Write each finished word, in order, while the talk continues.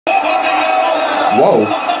Whoa.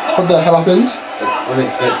 What the hell happened?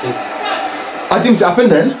 Unexpected. I didn't see it happen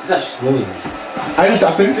then. It's actually smooth. I didn't see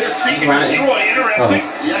it happen. Seek and destroy, interesting.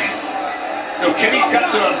 Yes. So Kenny's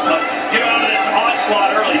got to get out of this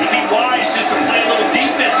onslaught early. He'd be wise just to play a little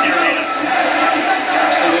defense here, Nance.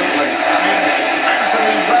 Absolutely. I mean,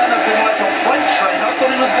 Anthony ran at him like a freight train. I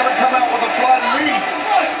thought he was going to come out with a flying knee.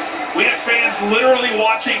 We have fans literally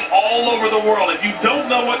watching all over the world. If you don't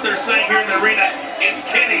know what they're saying here in the arena, it's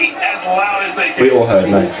Kenny as loud as they can. We all heard,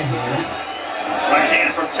 mate. Right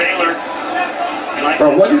hand from Taylor. He likes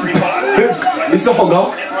Bro, what is this? Is a hug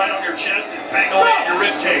off? Right on your chest and bang away at your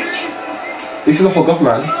rib cage. This is a hug off,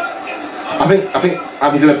 man. I think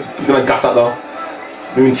he's gonna gas out though.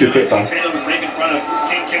 Moving too quick, fam. Taylor was making fun of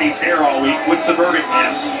King Kenny's hair all week. What's the verdict,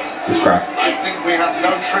 Nance? It's crap. I think we have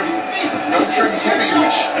no trim Kenny,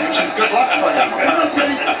 which is good luck for him.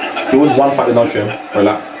 He won one fight with no trim.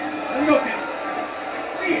 Relax.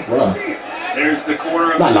 Bro. There's the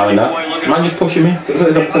corner of not allowing that. Man, just pushing me. Put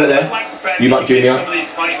it there. You might junior. Some of these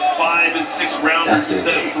fights 5 and 6 rounds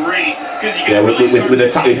instead of 3. Yeah, with a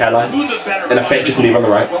tattooed hairline and a fake just leave on the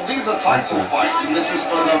right. Well, these are title fights, and this is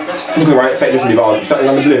for the Misfits. Look at the right, fake just leave on. Tattooed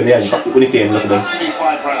on the blue in the end. When you see him, look at It them. has to be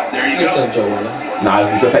 5 rounds. There you go.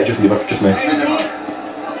 Nah, it's a fake just leave on. Just me.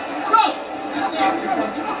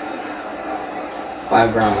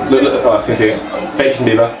 5 rounds. Look, oh, I see it. Fake just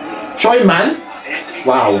leave on. Show him, man.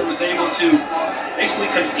 Wow. Was able to basically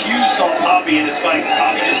confuse Salt Poppy in this fight.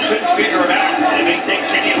 Poppy just couldn't figure him out. And it may take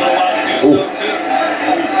Kenny a little while to do so too.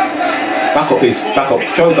 Back up, please. Back up.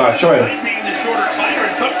 Show the guy. Show him. Being the shorter fighter,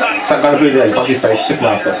 and sometimes That guy blue there. You can't see his face. Stiff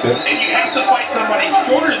now. Got to. and you have to fight somebody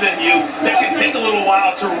shorter than you that can take a little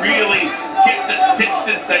while to really get the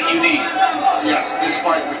distance that you need. Yes, this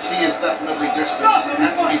fight, the key is definitely distance.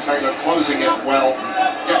 Anthony Taylor closing it well,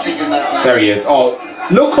 getting in there. There he is. Oh,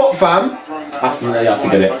 look up, fam. That's yeah, I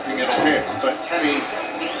forget it. But Kenny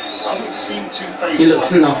doesn't seem too phased. He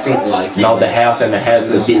looks nothing like No, the hair and the hair is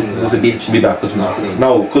a bit to be back.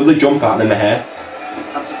 No, because the jump out and then the hair.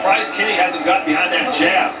 I'm surprised Kenny hasn't gotten behind that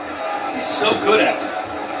jab. He's so good at it.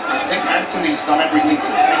 I think Anthony's done everything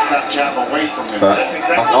to take that jab away from him. That's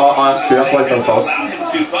true. That's why he's done close.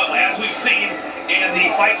 But as we've seen in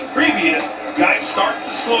the fights previous, guys start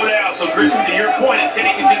to slow down. So Grissom, to your point, if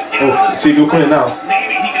Kenny can just get Oh, see if you're coming now.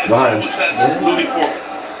 maybe he can establish that moving forward.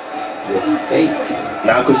 fake.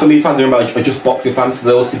 Nah, because some of these fans are just boxing fans, so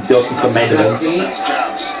they'll see some main events.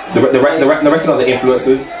 The rest of the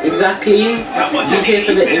influencers. Exactly. You're here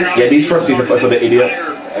for the influencers. Yeah, these fronties are for the idiots.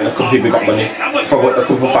 And a couple people got money. A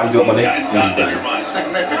couple of fans got money.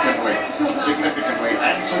 Significantly.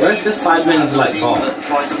 Where's the sidemen's like bar? I'm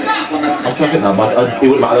trying to think now, but it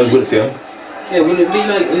wouldn't matter, I wouldn't see him. Yeah, would it be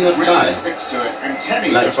like in the sky? Sticks to it. And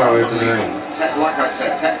Kenny, like far away from the ring. Like I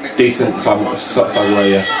said, technically Decent size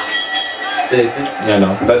away, yeah. Stupid. Yeah,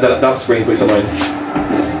 no. That screen puts annoying.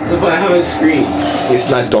 No, but I have a screen. It's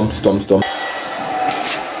nice, dumb. Here we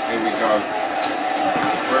go.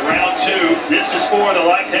 For round 2, this is for the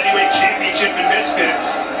light heavyweight championship in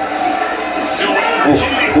Misfits. Still that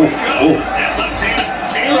left hand,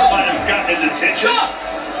 Taylor might have gotten his attention.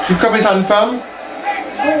 You grab his hand, fam.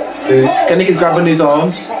 Kenny is grabbing his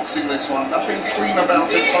arms. Boxing this one, nothing clean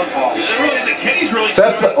about it so far. Kenny's really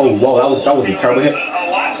Oh wow, that was a terrible hit.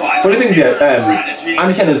 Funny thing is,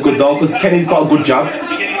 Andy Kenny's good though, because Kenny's got a good jab.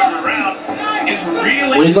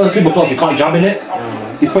 When he's going super close, he can't jab in it.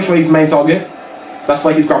 He's pushing away his main target. That's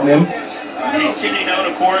why he's grabbing him. Kenny known,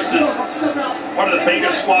 of course, is one of the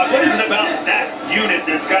biggest squad. What is it about that unit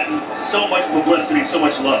that's gotten so much publicity, so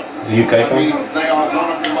much love? It's a UK I mean, they are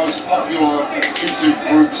one of the most popular YouTube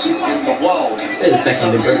groups in the world. Say the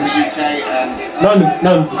second in Britain. In the UK and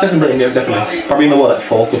No, second Britain, yeah, definitely. Probably in the world, like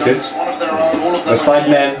 4th or 5th. The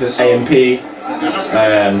Sidemen, there's AMP,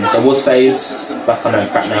 there was Phase, that's kind of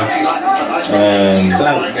crap now.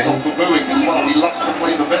 He loves to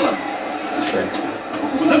play the villain.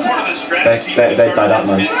 Was that part of the strategy? They died out,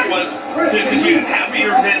 man. Because you have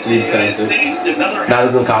your events in the United States, another now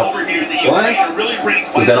they don't count. over here in the UK to really bring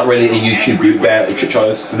because they're not really a YouTube group, they're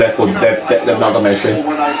choice, so therefore they've not got mainstream.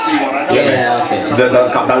 Yeah, okay. So they're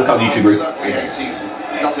not a YouTube group.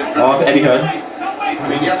 Oh, Eddie Hearn. I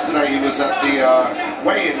mean, yesterday he was at the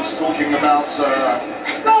weigh-ins talking about,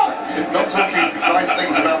 not talking nice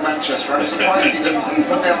things about Manchester. I'm surprised he didn't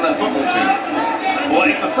put down their football team. Well,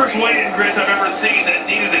 it's the first weigh-in, Grizz, I've ever seen that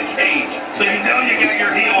needed a cage. So you know you got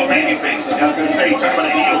your heel of babyface. I was going to say, talk about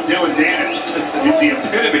a heel doing dance. It's the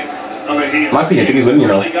epitome of a heel. My opinion, I think he's winning, you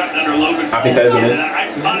know. I think Taylor's winning. I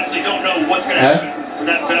honestly don't know what's going to happen when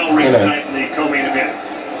that bell rings tonight in the co-main event.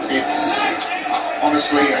 It's,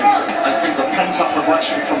 honestly, I think the pent-up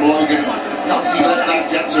aggression from Logan, does he let that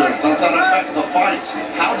get to him? Does that affect affect the fight?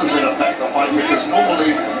 How does it affect the fight? Because normally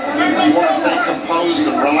you want to stay composed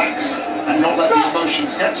and relaxed and not let the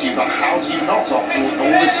emotions get to you, but how do you not after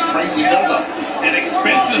all this crazy build-up? And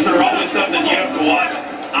expenses are always something you have to watch.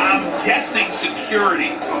 I'm guessing security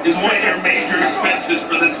is one of your major expenses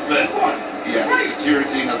for this event. Yes,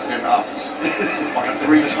 security has been upped by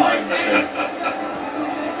 3 times here.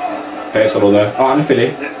 Okay, it's got all there. Oh, I'm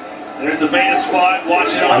Philly. There's the beta squad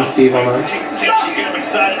watching on. I'm Steve on there. You get them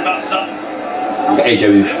excited about something. The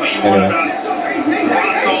AJ's What you want anyway.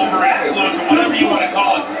 about crossover, influence, or whatever you want to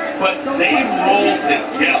call it. But they roll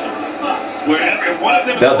together. Wherever one of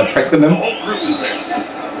them is They're protecting them. the whole group is there.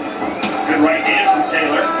 Good right hand from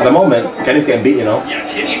Taylor. At the moment, Kenny's getting beat, you know. Yeah,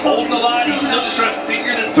 Kenny holding the line. He's still just trying to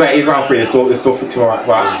figure this. So he's round 3. There's still 2 more.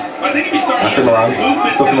 Right. I think if you start Flip him around.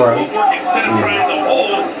 Flip him around. instead of trying to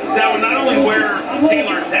hold, that would not only wear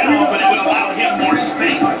Taylor down, but it would allow him more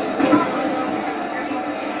space.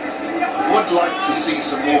 Would like to see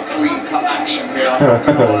some more clean-cut action here. I'm not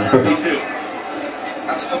gonna lie. Me too.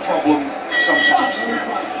 That's the problem sometimes.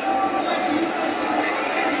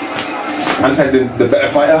 I'm taking the better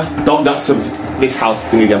fighter. Don't that's this house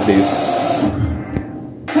thing again, please.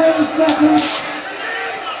 10 seconds.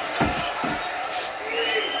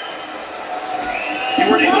 See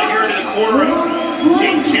where they put here into the corner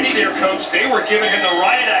of Kenny, their coach. They were giving him the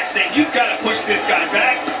riot act, saying, "You've got to push this guy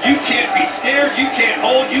back. You can't be scared. You can't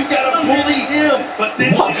hold. You've got to bully him." But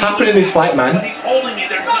then What's happening in this fight, man? When he's holding me,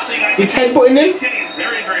 there's nothing I can He's headbutting him? Kenny is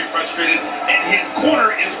very, very frustrated, and his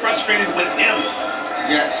corner is frustrated with him.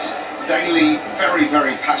 Yes, Daly, very,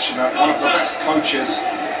 very passionate. One of the best coaches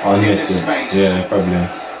Oh, in this space. Yeah, probably.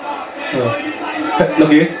 Oh. Look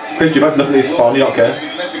at this. Chris, you might look at this phone, you don't care.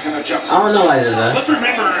 Significant I adjustments. don't know why they did that. Let's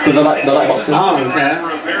remember, Because I like boxing. I don't care.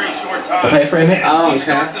 for a very short time. They pay for it, innit? I don't You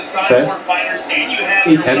start care. to sign Says. more fighters, and you have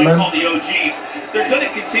He's your headman. called the OGs. They're going to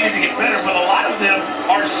continue to get better, but a lot of them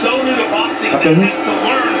are so new to boxing they Happened. have to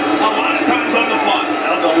learn a lot of times on the fly.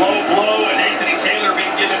 That was a low blow, and Anthony Taylor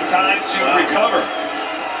being given time to recover.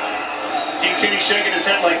 King Kenny shaking his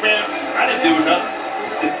head like, man, I didn't do nothing.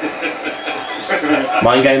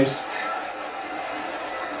 Mind games.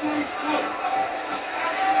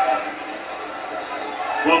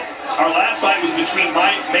 Well, our last fight was between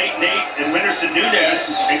my mate Nate and Renderson Nunez,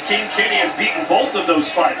 and King Kenny has beaten both of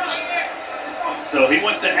those fighters. So he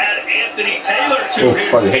wants to add Anthony Taylor to Oh,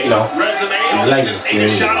 probably hit, you know. his resume His and legs just is take a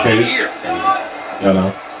really shot of the good. year. You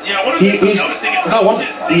know. Yeah, one of the things I'm He's. noticing is I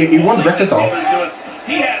want. He wants records on.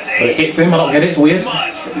 he has a But it hits him, I don't get it, it's weird.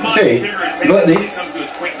 much See, bigger advantage look at when it this. comes to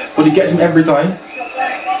his quickness. But he gets him every time.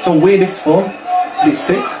 So weird this fun. It's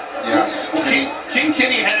sick. Yes. King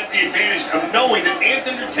Kenny has the advantage of knowing that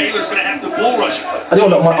Anthony Taylor's going to have to bull rush him. I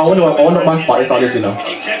wonder what my fight is on this, you know.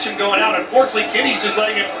 And you catch him going out. Unfortunately, Kenny's just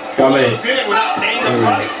letting him You know what I mean? close in without paying the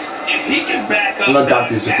price. If he can back up No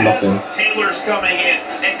doubt he's just as nothing. Taylor's coming in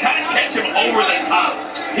and kind of catch him over the top,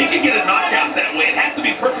 he can get a knockout that way. It has to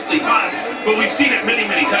be perfectly timed, but we've seen it many,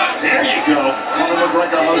 many times. There you go. Conor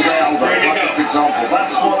McGregor, Jose Aldo, There you perfect go. example.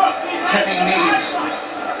 That's what Kenny needs,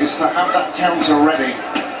 is to have that counter ready.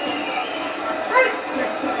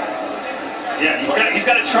 Yeah, he's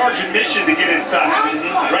got to charge admission to get inside.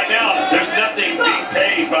 Right now, there's nothing being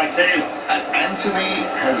paid by Taylor. Anthony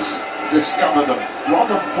has discovered a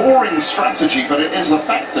rather boring strategy, but it is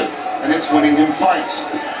effective, and it's winning him fights.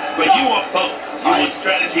 But you want both. You want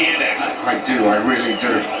strategy and action. I do, I really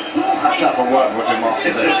do. I'll have to have a word with him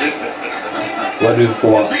after this. What do you do for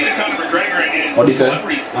what? Speaking of Conor McGregor and What did he say?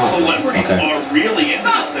 celebrities okay. are really into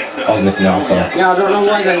this thing today. I was missing out, so. Yeah, I don't know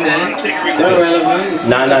why they're there. They're relevant.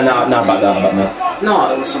 Nah, about that. No,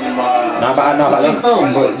 There was some, Nah, about you that.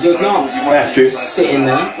 come, but you're not Yeah, that's true. sitting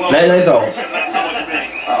there. No, so.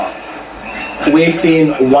 We've seen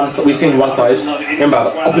one side. Remember,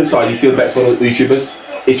 the opposite side, you see the best one of the YouTubers.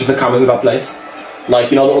 It's just the cameras in that place.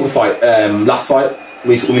 Like, you know, the other fight, last fight, when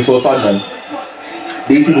we saw the Sidemen.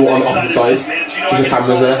 These people were on the opposite side, just the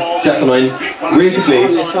cameras there. So that's annoying.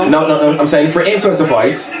 Realistically, no, I'm saying for an influencer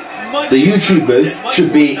fight, the YouTubers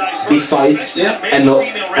should be this side, and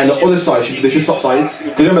the other side they should swap sides.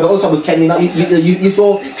 Because remember, the other side was Kenny. Like, you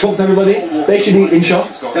saw Trump and everybody. They should be in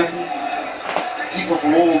shots. people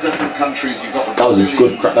from all different countries. You've got the That was a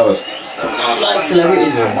good crack. That was. I like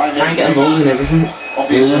celebrities, man. Try and get involved in everything.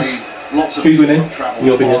 Obviously, lots of Who's winning? travel In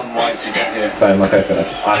your opinion? on right to get here. Fine, okay, fair.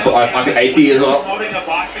 I think 80 as well. Promoting a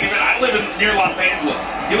boxing event. I live near Los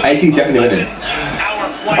Angeles. 80 is definitely winning.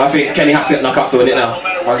 I think Kenny has to get knocked out to win it now.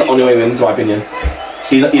 That's the only way he wins, in my opinion.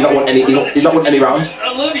 He's not won any round.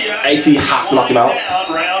 80 has to knock him out.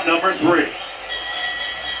 Round number 3.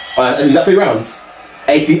 Is that 3 rounds?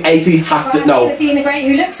 80 has to no. Dean the Great,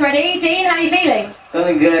 who looks ready. Dean, how are you feeling?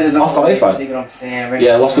 Feeling good as I've got this one. You know what I'm saying? Ready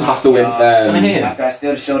Yeah, Loscombe has to win. After I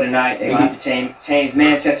steal the show tonight, they have to change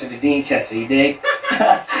Manchester to Dean Chester, you dig?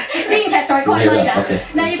 Dean Chester, I quite like that. Okay.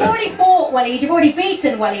 Now, you've already fought Waleed, you've already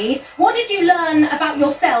beaten Waleed. What did you learn about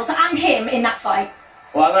yourselves and him in that fight?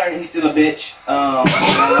 Well, I learned he's still a bitch. I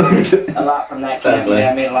learned a lot from that camp.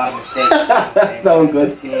 Yeah, I made a lot of mistakes. That was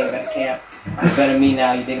good. Team, better camp. Better me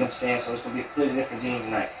now, you dig what I'm saying? So it's going to be a completely different Dean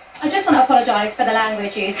tonight. I just want to apologise for the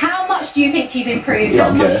language used. How much do you think you've improved?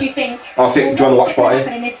 How much do you think I'll sit, do you want to watch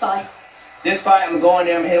party? In this fight? This fight, I'm going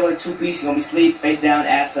there, I'm hitting with a two-piece. He's going to be sleep, face down,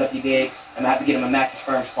 ass up, you dig? I'm going to have to get him a Mattress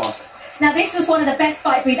Firm sponsor. Now, this was one of the best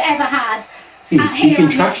fights we've ever had. See, you can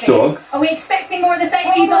trash talk. Are we expecting more of the same?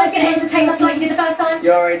 Are you guys going to entertain us like you did the first time?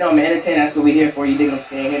 You already know, man. Entertain, that's what we're here for. You dig what I'm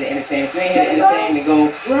saying? Here to entertain. If you ain't here to entertain, then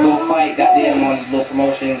go fight, goddamn, on these little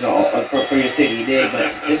promotions or for your city, you dig?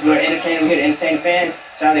 But this is where entertain. We're here to entertain the fans.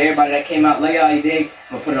 Shout out to everybody that came out. Love y'all, you dig?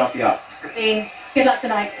 I'm going to put it on for y'all. Dean, good luck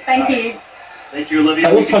tonight. Thank you. Thank you, Olivia.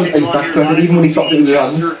 That was exactly, even when he stopped it with his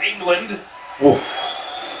hands. England. Oh.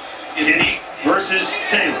 Versus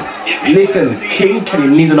Taylor. Listen, King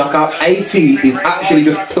Kenny needs a knockout. AT is actually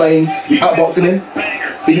just playing, he's outboxing him.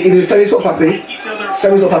 He's so happy. He's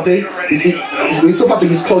so happy. He's so happy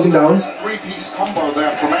he's closing down. Three-piece combo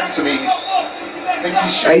there from Anthony's.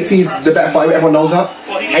 AT's the better fighter, everyone knows that.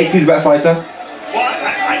 AT's the better fighter. Well,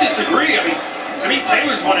 I disagree. I mean, to me,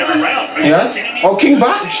 Taylor's won every round. Yes? Oh, King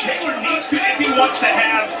back? Taylor needs to, if he wants to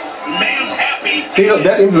have man's happy. See, look,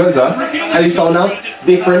 there's influencer. And he's found out.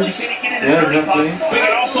 Difference. Yeah, exactly. We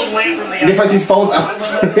can also land from the difference is found out.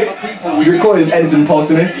 He's recording, editing,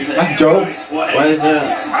 posting it. That's jokes. What is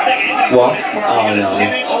that? What? Oh, no.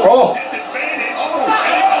 Oh!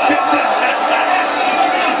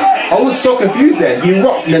 I was so confused then. He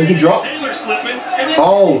rocked and then he dropped.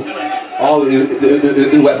 Oh. Oh,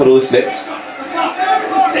 the wet puddle slipped.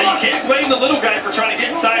 And you can't blame the little guy for trying to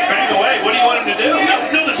get inside, bang away. What do you want him to do? No,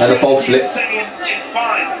 and they both slipped. It's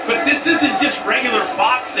fine. But this isn't just regular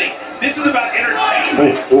boxing. This is about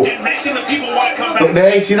entertainment and making the people want to come back. Look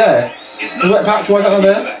there, you see there? The wet patch, why is that not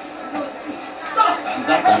there?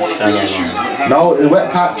 That's one of the issues. No, the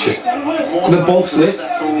wet patch. They both slipped.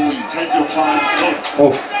 You take your time.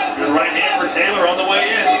 Oh. Good right hand for Taylor on the way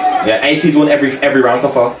in. Yeah, AT's won every round so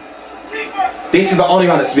far. This is the only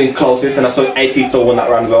round that's been closest, and I saw AT still won that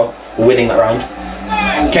round as well, winning that round.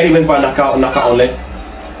 Kenny wins by knockout and knockout only.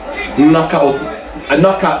 Knockout, a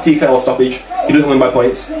knockout TKO stoppage. He doesn't win by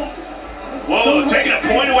points. Whoa, taking a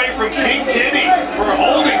point away from King Kenny for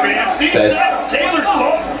holding, man. See, Taylor's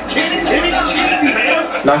fault. Kenny's cheating,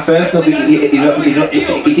 man. Nah, first, no, he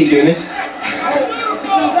keeps doing this.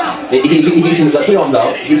 He keeps like, put your arms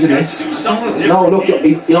out, he keeps doing this. No, look,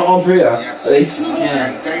 you're not arms here, at least.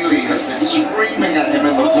 And Daly has been screaming at him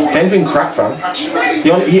in the corner. Kenny's been crap, fam.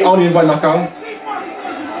 He only wins by knockout.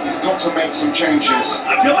 He's got to make some changes.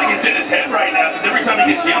 I feel like it's in his head right now because every time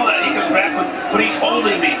he gets yelled at, he comes back with, but he's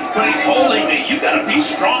holding me, but he's holding me. You got to be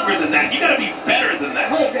stronger than that. You got to be better than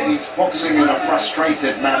that. He's boxing in a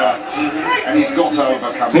frustrated manner, and he's got to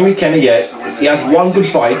overcome. Maybe Kenny, yeah, he has one good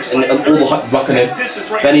fight and all the hype's back on him.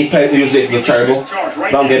 Then he uses this and it's terrible.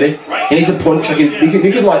 Don't get it. He needs a punch. Like this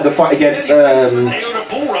is like the fight against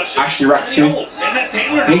Ashley Raxu.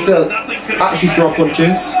 He needs to actually throw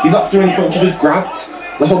punches. He's not throwing punches, just grabbed.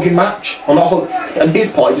 The hugging match, or not hug, and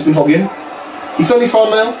his part, he's just been hugging. He's on his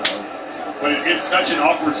phone now. But it's such an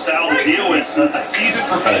awkward style to deal with. A seasoned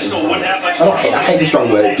professional wouldn't have much. I hate the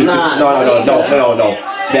strong word. No.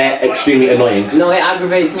 They're extremely annoying. No, it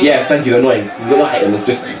aggravates me. Yeah, thank you, they're annoying. You're not hating them.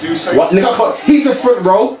 Just what? Look how he's the front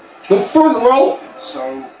row. The front row.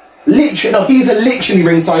 So literally, no, he's literally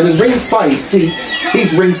ringside. There's ringside seats.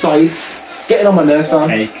 He's ringside. Getting on my nerves,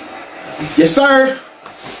 fam. Yes, sir.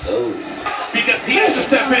 Oh. Because he has to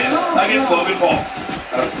step in against Logan Paul.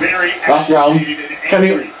 A very last round. Can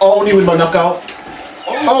he only win by knockout?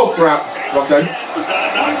 Oh crap. What's that? Was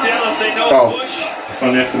that a knockdown? I'll say no push. I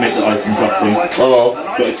finally have to make the icing properly. Oh.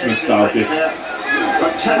 But it's nostalgic.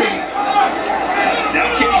 But Kenny.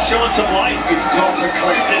 Now Kenny's showing some life. It's got to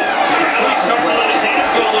click. He's starting to let his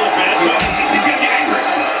hands go a little bit. He's going to get angry.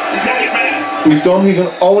 He's going to get mad. He's done. He's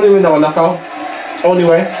going to only win by knockout. Only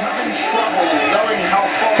way. He's having trouble knowing how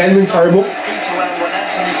far Kenny's terrible. beat around when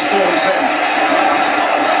Anthony storms in.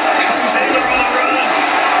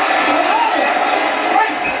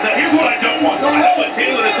 Now here's what I don't want. I don't want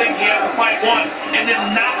Taylor to think he has to fight one and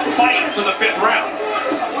then not fight for the 5th round.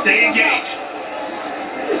 Stay engaged.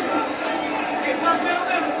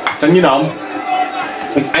 And you know,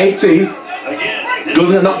 if AT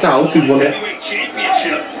doesn't get knocked out, he's won it.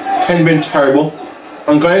 Kenny's been terrible.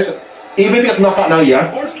 And guys, Even if he gets knocked out now,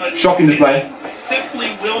 yeah. Shocking display.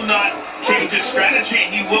 Simply will not change his strategy.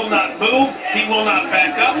 He will not move. He will not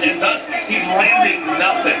back up, and thus he's landing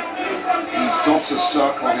nothing. He's got to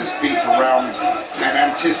circle his feet around and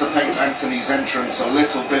anticipate Anthony's entrance a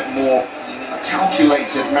little bit more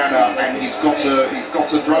calculated manner, and he's got to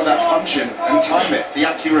throw that punch in and time it. The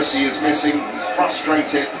accuracy is missing. He's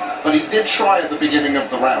frustrated, but he did try at the beginning of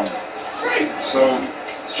the round. So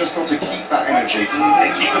he's just got to keep that energy.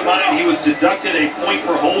 And keep in mind, he was deducted a point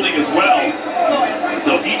for holding as well.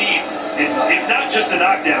 So he needs, if not just a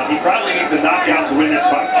knockdown, he probably needs a knockout to win this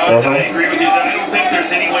fight. I agree with you. I don't think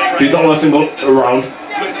there's any way right now. You don't want to single around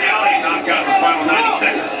without a knockout in the final 90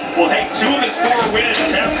 seconds. Well, hey, 2 of his 4 wins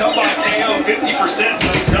have come by KO 50%, so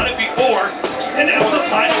he's done it before, and now with the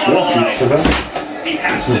title on the line, he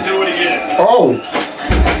has to do it again. Oh!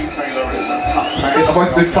 Kenny Taylor is a tough man. If I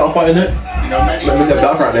did title fight in it, you know, many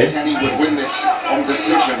Kenny would win this on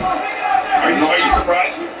decision. Are you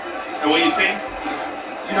surprised at what you've seen?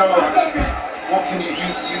 You know, what can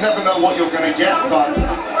you never know what you're going to get, but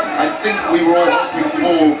I think we were all hoping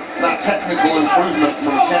for that technical improvement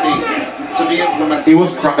from Kenny to be implemented. He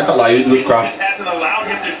was crap, I can't lie, he was crap. It hasn't allowed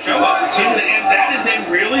him to show up, and that is a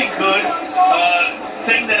really good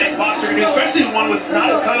thing that a boxer can do, especially one with not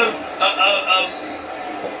a ton of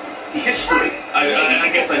history, I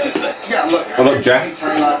guess I should say. Yeah, look, Jeff,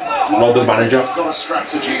 Taylor, the manager. He's got a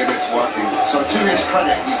strategy and it's working. So to his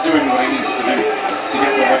credit, he's doing what he needs to do to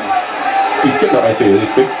get the win. He's quick that way too, he's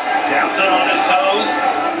quick. Downset on his toes.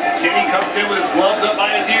 Kenny comes in with his gloves up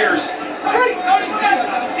by his ears.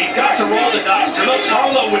 He's got to roll the dice.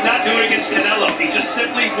 Charlo would not do it against Canelo. He just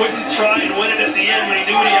simply wouldn't try and win it at the end when he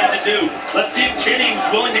knew what he had to do. Let's see if Kenny was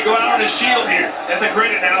willing to go out on his shield here. That's a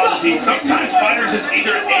great analogy. Sometimes fighters just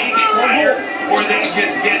either A, get tired, or they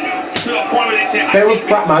just get to a point where they say, That was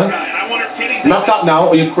crap, man. I wonder if Kenny's Knock out now,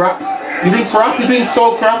 or you crap. You've been crap, you've been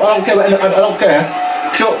so crap, I don't care, I don't care.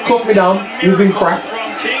 Cuff me down, you've been crap.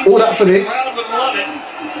 All that for this.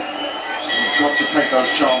 He's got to take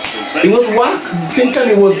those chances. He was whack. King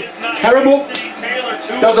Kenny was terrible.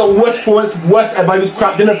 That was a worst performance, worst ever. He was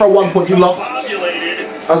crap. Didn't throw 1 point, he lost.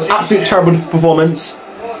 That was an absolute terrible performance.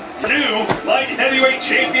 New light heavyweight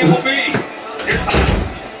champion will be.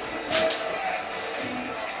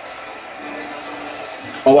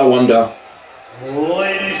 Oh, I wonder.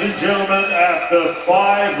 Ladies and gentlemen, after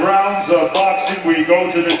 5 rounds of boxing, we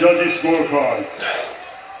go to the judges' scorecard.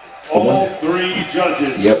 All 3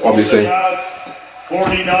 judges. Yep, obviously.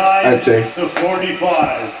 49 to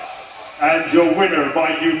 45. And your winner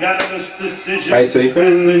by unanimous decision, and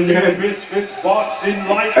the new Misfits Boxing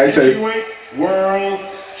Light Heavyweight World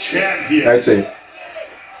Champion, Anthony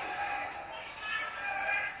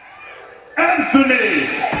the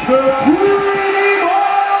Primo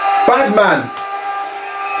Badman.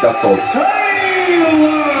 That's called.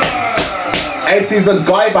 He's the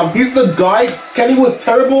guy, man. He's the guy. Kenny was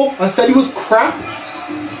terrible. I said he was crap.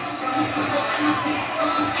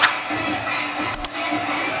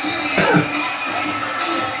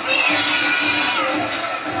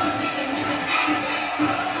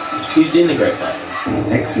 Who's in the great fight?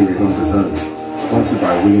 X-Series on the Zone, sponsored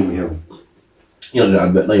by William Hill. You don't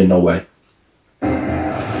know, but no, no way.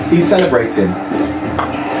 He's celebrating.